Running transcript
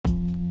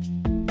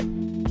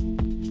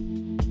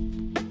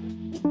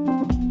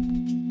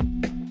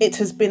It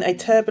has been a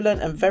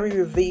turbulent and very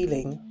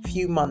revealing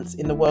few months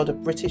in the world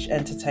of British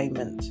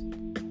entertainment.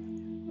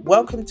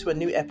 Welcome to a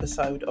new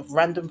episode of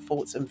Random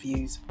Thoughts and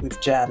Views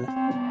with Jan.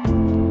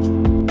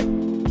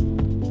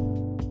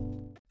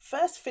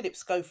 First, Philip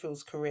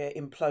Schofield's career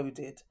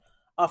imploded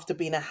after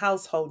being a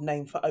household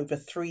name for over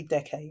 3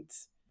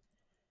 decades.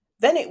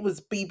 Then it was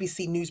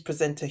BBC News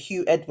presenter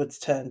Hugh Edwards'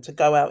 turn to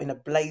go out in a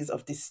blaze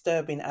of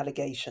disturbing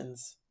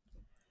allegations.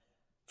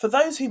 For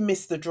those who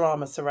missed the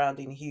drama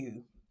surrounding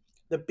Hugh,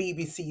 the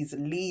BBC's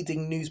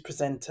leading news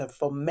presenter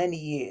for many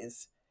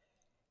years,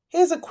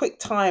 here's a quick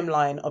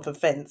timeline of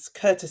events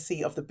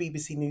courtesy of the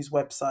BBC News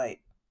website.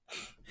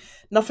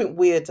 Nothing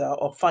weirder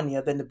or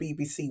funnier than the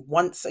BBC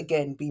once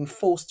again being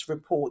forced to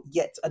report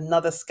yet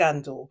another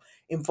scandal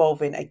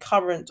involving a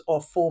current or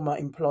former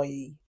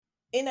employee.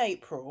 In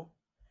April,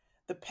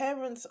 the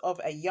parents of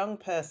a young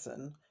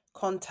person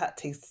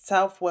contacted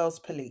South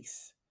Wales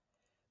Police.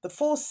 The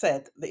force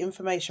said the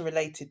information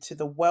related to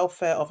the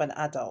welfare of an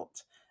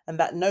adult and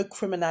that no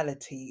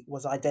criminality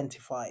was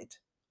identified.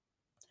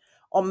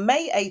 On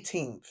May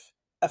 18th,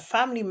 a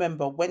family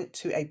member went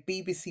to a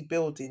BBC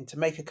building to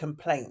make a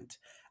complaint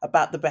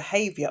about the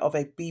behaviour of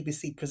a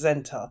BBC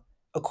presenter,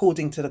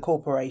 according to the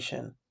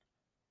corporation.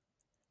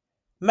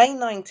 May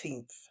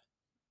 19th,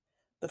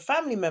 the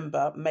family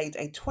member made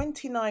a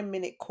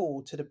 29-minute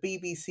call to the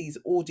BBC's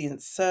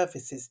audience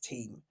services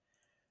team,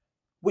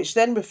 which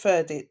then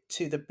referred it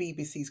to the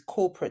BBC's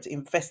corporate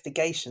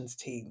investigations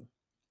team.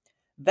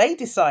 They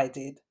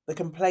decided the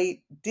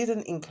complaint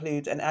didn't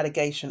include an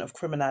allegation of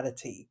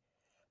criminality,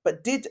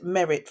 but did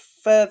merit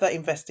further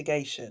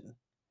investigation.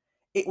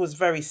 It was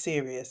very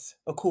serious,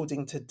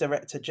 according to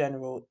Director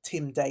General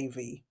Tim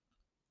Davie.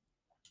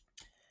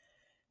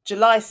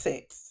 July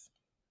 6th.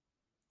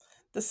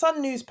 The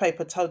Sun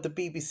newspaper told the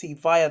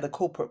BBC via the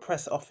corporate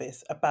press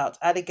office about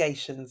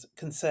allegations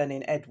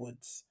concerning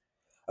Edwards.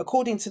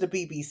 According to the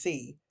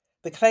BBC,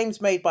 the claims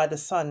made by the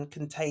Sun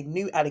contained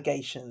new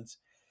allegations,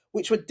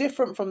 which were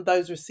different from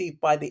those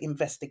received by the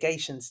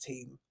investigations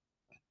team.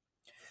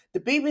 The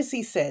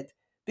BBC said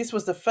this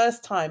was the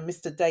first time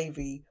Mr.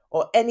 Davey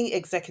or any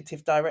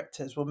executive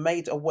directors were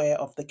made aware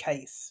of the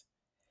case.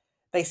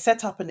 They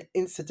set up an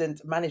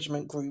incident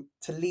management group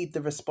to lead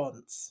the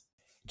response.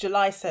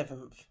 July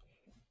 7th.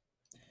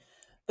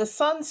 The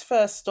Sun's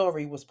first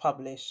story was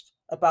published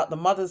about the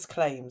mother's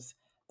claims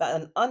that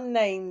an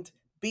unnamed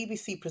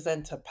BBC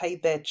presenter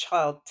paid their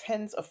child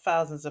tens of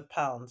thousands of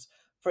pounds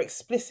for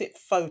explicit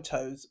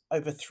photos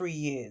over 3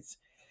 years,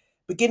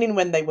 beginning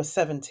when they were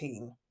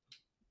 17.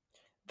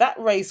 That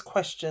raised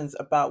questions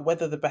about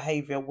whether the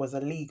behaviour was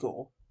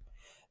illegal.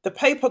 The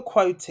paper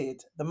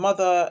quoted the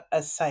mother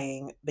as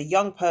saying the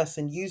young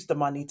person used the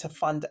money to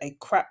fund a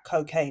crack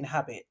cocaine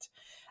habit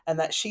and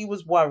that she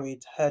was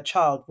worried her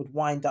child would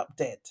wind up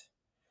dead.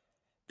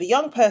 The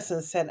young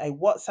person sent a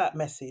WhatsApp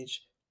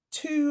message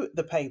to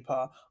the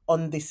paper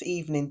on this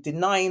evening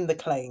denying the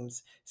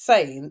claims,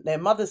 saying their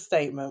mother's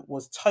statement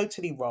was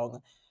totally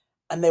wrong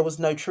and there was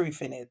no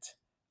truth in it,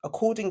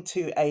 according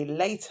to a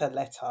later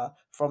letter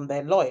from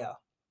their lawyer.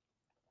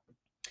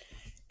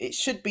 It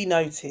should be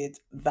noted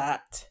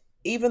that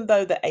even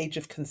though the age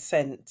of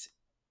consent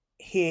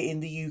here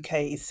in the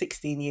UK is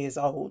 16 years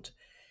old,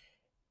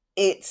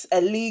 it's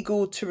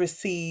illegal to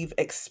receive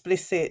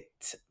explicit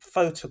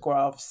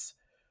photographs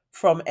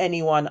from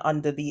anyone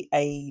under the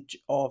age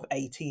of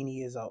 18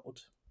 years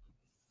old.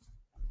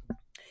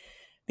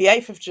 The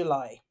 8th of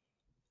July.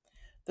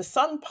 The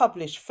Sun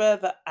published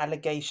further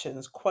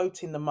allegations,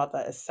 quoting the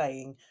mother as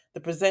saying the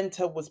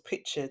presenter was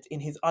pictured in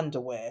his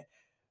underwear,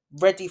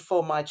 ready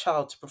for my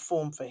child to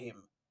perform for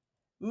him.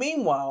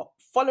 Meanwhile,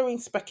 following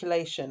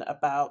speculation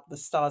about the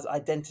star's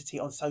identity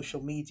on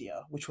social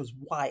media, which was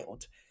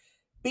wild,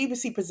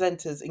 BBC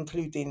presenters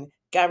including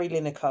Gary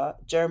Lineker,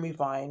 Jeremy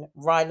Vine,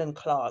 Ryland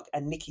Clark,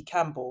 and Nikki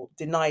Campbell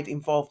denied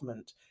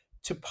involvement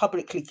to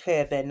publicly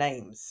clear their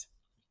names.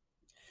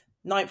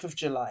 9th of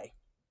July.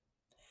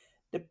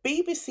 The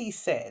BBC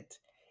said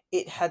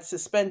it had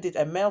suspended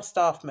a male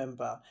staff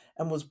member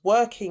and was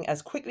working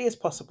as quickly as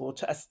possible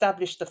to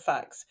establish the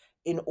facts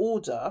in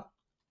order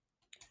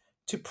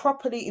to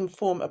properly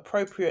inform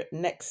appropriate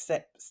next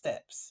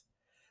steps.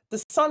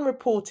 The Sun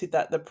reported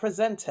that the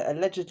presenter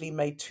allegedly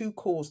made 2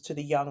 calls to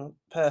the young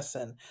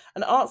person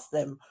and asked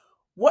them,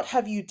 "What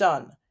have you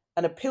done?"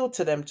 and appealed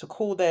to them to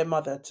call their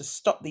mother to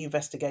stop the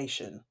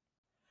investigation.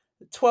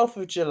 The 12th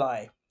of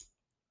July.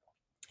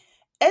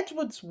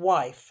 Edward's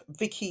wife,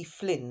 Vicky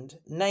Flynn,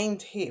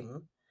 named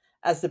him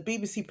as the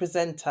BBC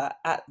presenter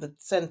at the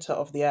centre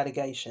of the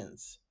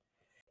allegations.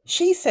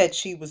 She said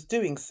she was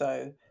doing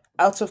so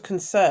out of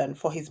concern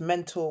for his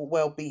mental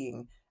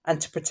well-being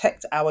and to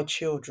protect our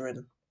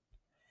children.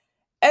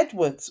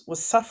 Edwards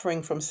was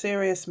suffering from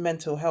serious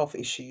mental health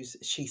issues,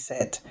 she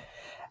said,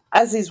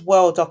 as is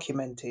well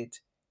documented.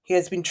 He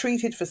has been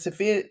treated for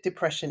severe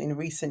depression in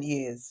recent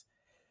years.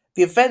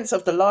 The events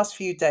of the last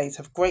few days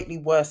have greatly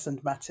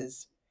worsened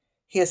matters.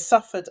 He has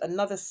suffered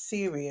another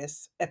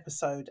serious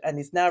episode and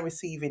is now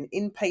receiving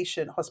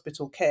inpatient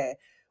hospital care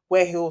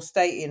where he will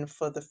stay in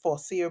for the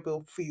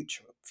foreseeable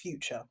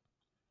future.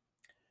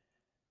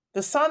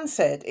 The Sun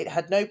said it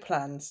had no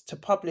plans to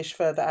publish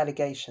further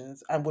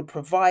allegations and would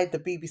provide the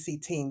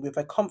BBC team with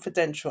a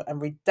confidential and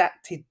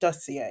redacted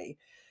dossier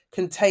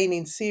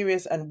containing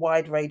serious and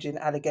wide ranging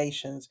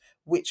allegations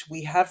which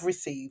we have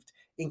received,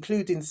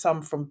 including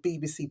some from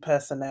BBC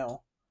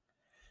personnel.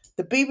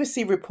 The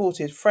BBC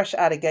reported fresh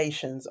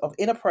allegations of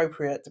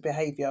inappropriate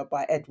behaviour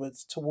by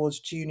Edwards towards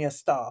junior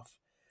staff.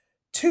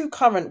 Two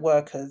current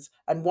workers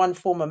and one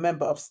former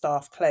member of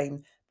staff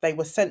claimed they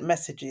were sent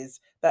messages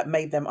that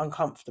made them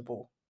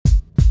uncomfortable.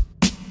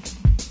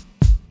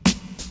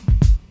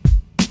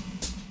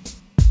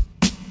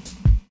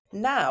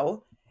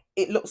 Now,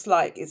 it looks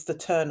like it's the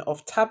turn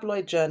of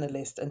tabloid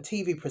journalist and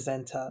TV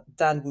presenter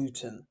Dan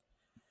Wootton,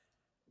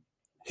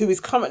 who is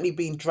currently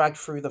being dragged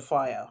through the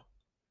fire.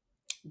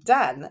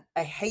 Dan,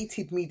 a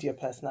hated media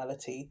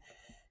personality,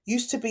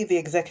 used to be the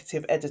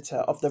executive editor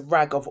of the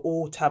rag of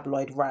all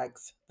tabloid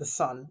rags, the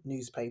Sun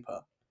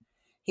newspaper.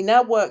 He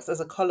now works as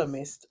a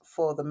columnist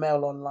for the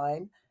Mail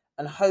Online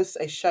and hosts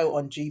a show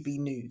on GB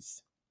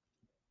News.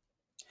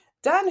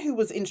 Dan, who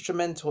was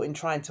instrumental in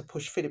trying to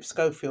push Philip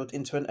Schofield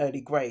into an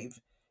early grave,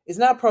 is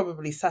now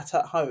probably sat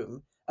at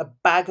home, a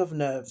bag of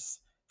nerves,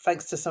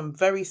 thanks to some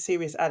very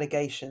serious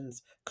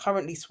allegations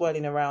currently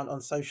swirling around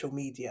on social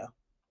media.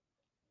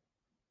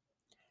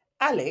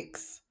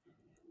 Alex,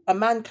 a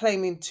man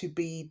claiming to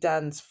be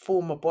Dan's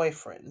former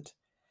boyfriend,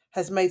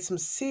 has made some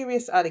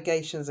serious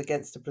allegations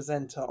against the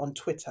presenter on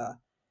Twitter,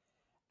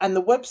 and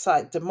the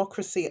website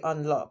Democracy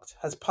Unlocked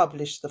has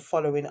published the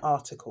following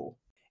article.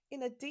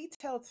 In a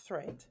detailed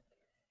thread,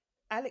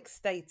 Alex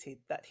stated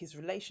that his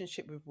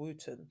relationship with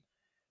Wootton,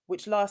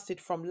 which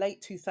lasted from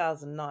late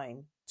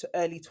 2009 to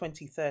early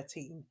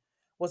 2013,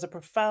 was a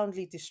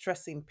profoundly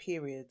distressing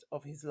period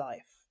of his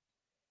life.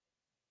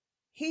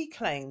 He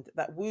claimed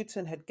that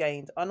Wootton had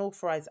gained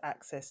unauthorized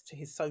access to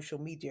his social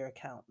media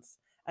accounts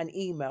and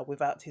email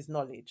without his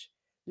knowledge,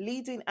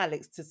 leading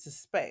Alex to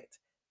suspect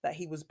that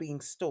he was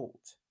being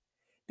stalked.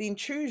 The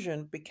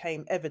intrusion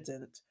became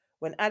evident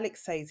when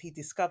Alex says he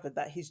discovered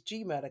that his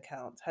Gmail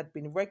account had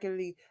been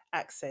regularly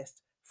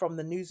accessed from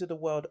the News of the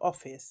World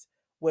office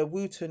where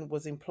Wootton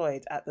was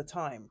employed at the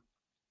time.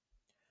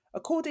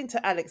 According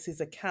to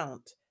Alex's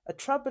account, a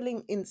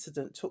troubling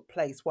incident took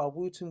place while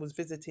Wootton was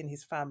visiting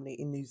his family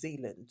in New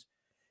Zealand.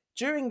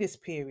 During this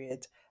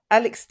period,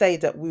 Alex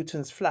stayed at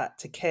Wootton's flat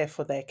to care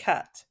for their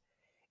cat.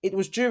 It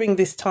was during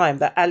this time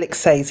that Alex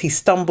says he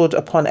stumbled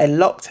upon a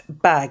locked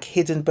bag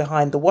hidden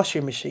behind the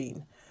washing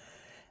machine.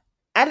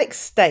 Alex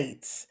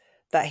states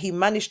that he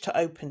managed to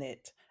open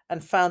it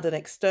and found an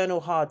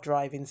external hard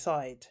drive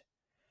inside.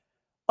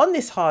 On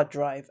this hard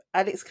drive,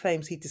 Alex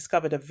claims he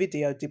discovered a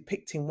video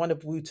depicting one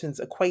of Wootton's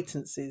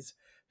acquaintances,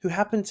 who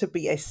happened to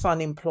be a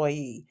Sun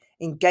employee,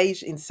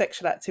 engaged in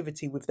sexual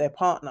activity with their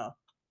partner.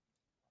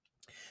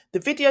 The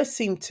video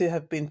seemed to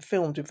have been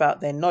filmed without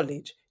their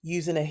knowledge,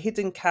 using a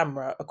hidden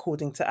camera,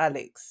 according to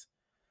Alex.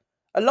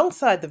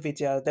 Alongside the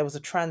video, there was a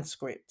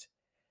transcript,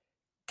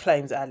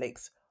 claims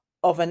Alex,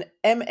 of an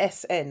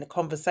MSN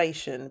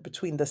conversation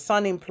between the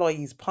Sun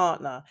employee's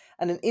partner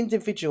and an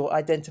individual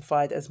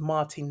identified as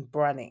Martin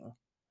Branning.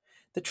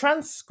 The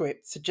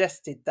transcript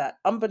suggested that,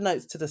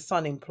 unbeknownst to the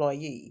Sun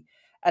employee,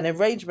 an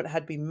arrangement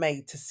had been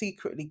made to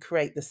secretly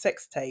create the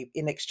sex tape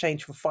in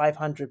exchange for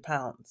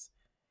 £500.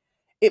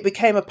 It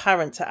became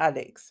apparent to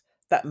Alex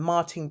that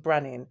Martin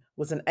Branning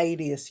was an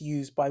alias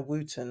used by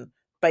Wootton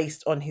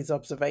based on his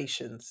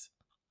observations.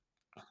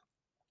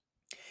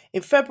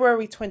 In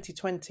February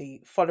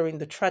 2020, following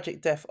the tragic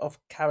death of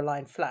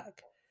Caroline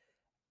Flack,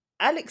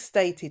 Alex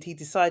stated he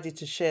decided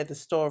to share the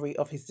story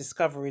of his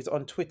discoveries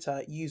on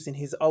Twitter using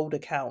his old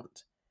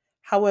account.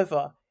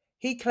 However,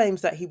 he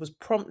claims that he was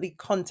promptly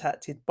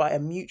contacted by a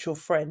mutual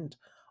friend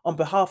on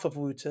behalf of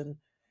Wootton,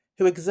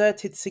 who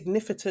exerted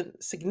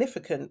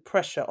significant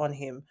pressure on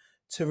him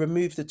to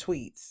remove the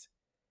tweets.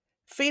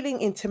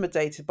 Feeling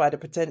intimidated by the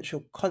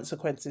potential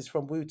consequences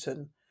from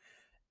Wootton,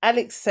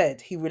 Alex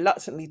said he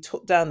reluctantly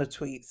took down the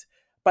tweets,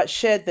 but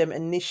shared them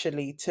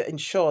initially to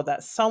ensure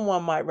that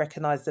someone might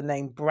recognize the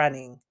name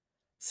Branning.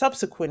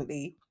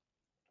 Subsequently,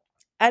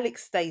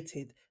 Alex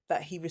stated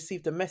that he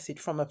received a message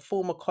from a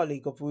former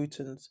colleague of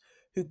Wootton's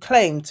who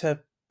claimed to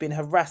have been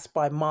harassed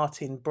by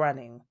Martin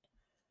Branning.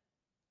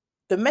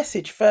 The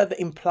message further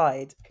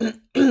implied,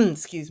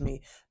 excuse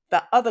me,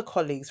 that other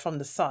colleagues from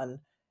the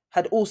Sun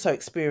had also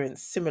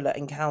experienced similar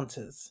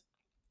encounters.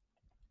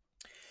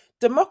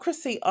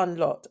 Democracy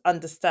Unlocked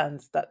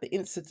understands that the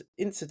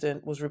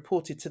incident was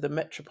reported to the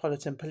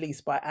Metropolitan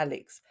Police by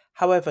Alex,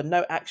 however,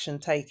 no action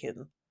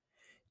taken.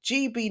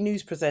 GB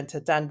News presenter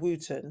Dan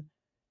Wootton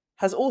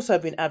has also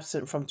been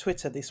absent from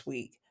Twitter this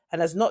week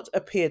and has not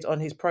appeared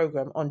on his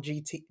programme on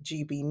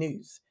GB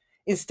News.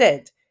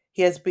 Instead,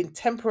 he has been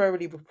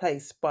temporarily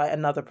replaced by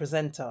another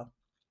presenter.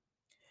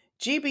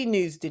 GB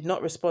News did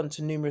not respond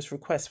to numerous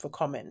requests for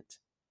comment.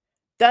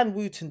 Dan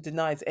Wootton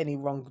denies any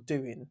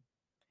wrongdoing.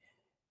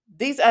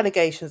 These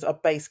allegations are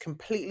based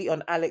completely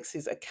on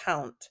Alex's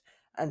account,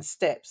 and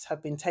steps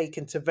have been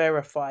taken to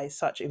verify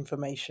such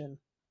information.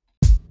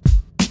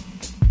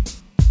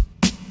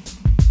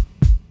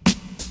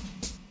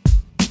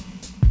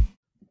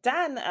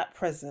 Dan at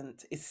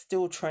present is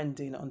still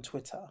trending on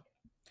Twitter,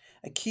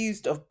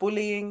 accused of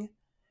bullying,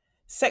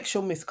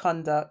 sexual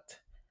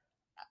misconduct,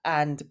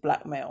 and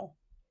blackmail.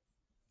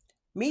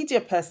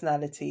 Media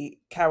personality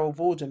Carol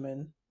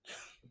Vorderman,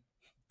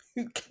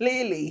 who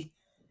clearly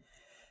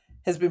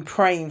has been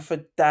praying for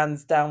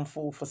Dan's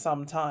downfall for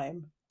some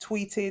time,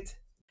 tweeted,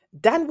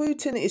 Dan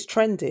Wootton is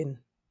trending.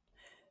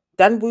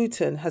 Dan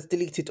Wootton has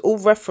deleted all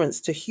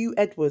reference to Hugh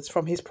Edwards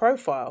from his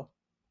profile.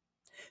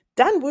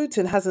 Dan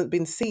Wootton hasn't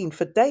been seen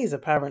for days,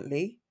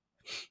 apparently.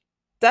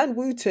 Dan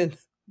Wootton,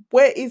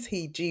 where is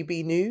he,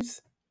 GB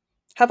News?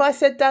 Have I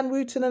said Dan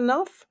Wootton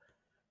enough?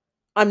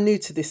 I'm new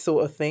to this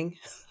sort of thing.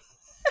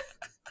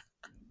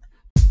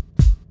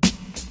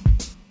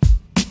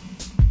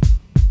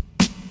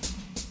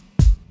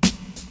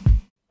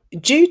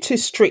 Due to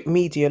strict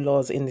media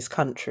laws in this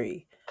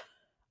country,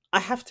 I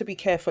have to be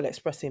careful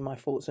expressing my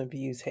thoughts and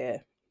views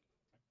here.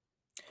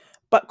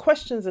 But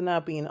questions are now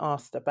being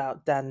asked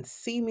about Dan's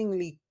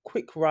seemingly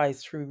quick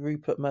rise through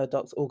Rupert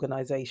Murdoch's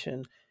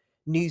organisation,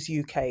 News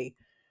UK,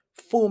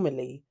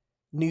 formerly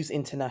News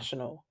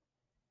International,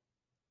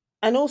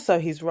 and also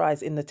his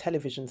rise in the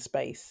television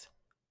space.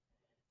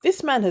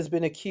 This man has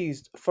been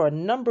accused for a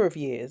number of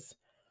years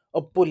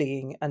of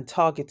bullying and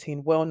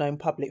targeting well known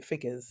public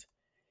figures,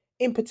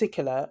 in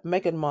particular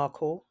Meghan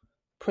Markle,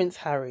 Prince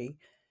Harry,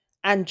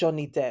 and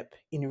Johnny Depp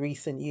in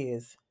recent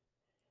years.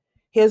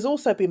 He has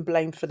also been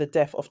blamed for the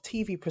death of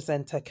TV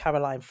presenter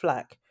Caroline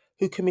Flack,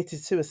 who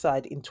committed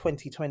suicide in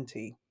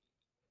 2020.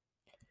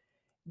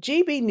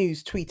 GB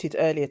News tweeted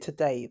earlier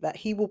today that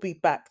he will be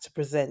back to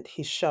present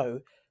his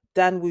show,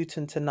 Dan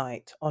Wootton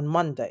Tonight, on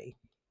Monday.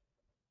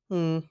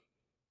 A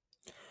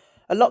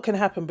lot can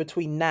happen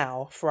between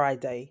now,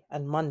 Friday,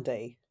 and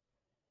Monday.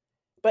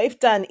 But if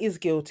Dan is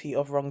guilty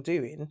of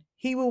wrongdoing,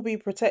 he will be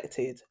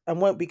protected and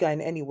won't be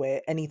going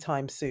anywhere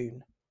anytime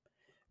soon.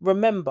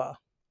 Remember,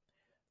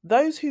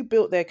 those who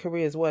built their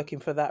careers working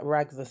for that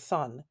rag The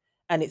Sun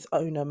and its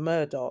owner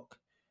Murdoch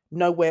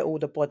know where all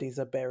the bodies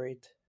are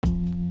buried.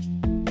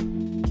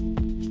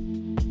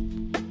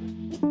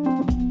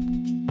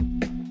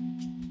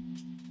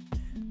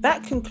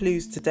 That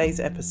concludes today's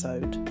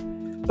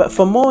episode. But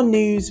for more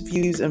news,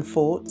 views and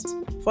thoughts,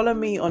 follow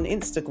me on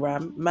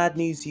Instagram, Mad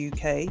News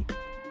UK,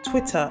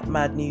 Twitter,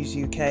 Mad News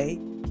UK,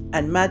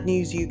 and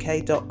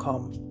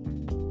madnewsuk.com.